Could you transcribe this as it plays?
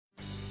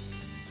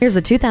Here's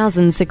a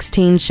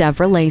 2016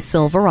 Chevrolet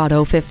Silverado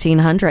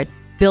 1500.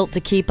 Built to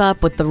keep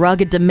up with the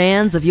rugged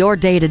demands of your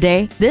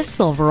day-to-day, this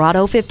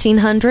Silverado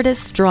 1500 is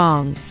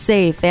strong,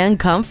 safe, and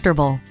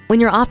comfortable. When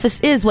your office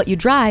is what you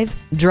drive,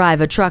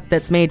 drive a truck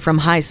that's made from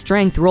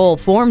high-strength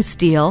roll-form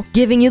steel,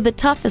 giving you the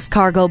toughest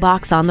cargo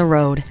box on the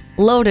road.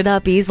 Load it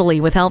up easily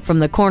with help from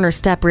the corner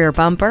step rear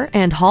bumper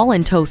and haul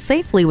and tow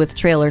safely with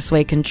trailer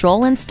sway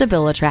control and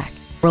StabiliTrak.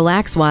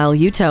 Relax while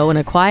you tow in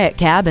a quiet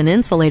cabin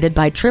insulated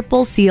by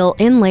triple seal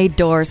inlaid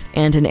doors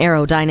and an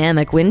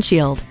aerodynamic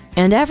windshield.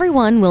 And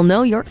everyone will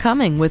know you're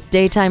coming with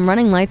daytime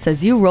running lights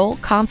as you roll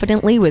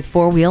confidently with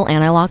four-wheel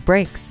anti-lock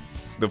brakes.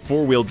 The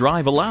four-wheel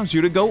drive allows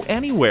you to go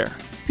anywhere.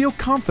 Feel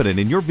confident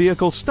in your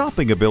vehicle's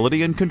stopping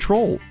ability and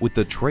control with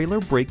the trailer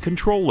brake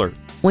controller.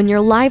 When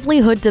your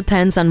livelihood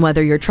depends on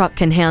whether your truck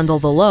can handle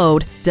the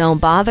load,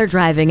 don't bother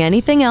driving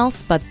anything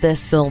else but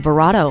this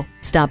Silverado.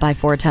 Stop by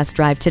for a test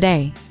drive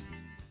today.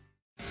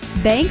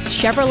 Banks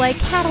Chevrolet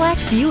Cadillac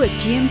Buick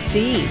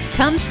GMC.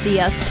 Come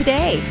see us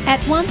today at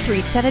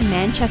 137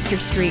 Manchester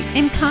Street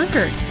in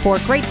Concord for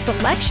great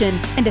selection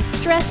and a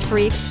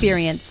stress-free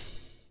experience.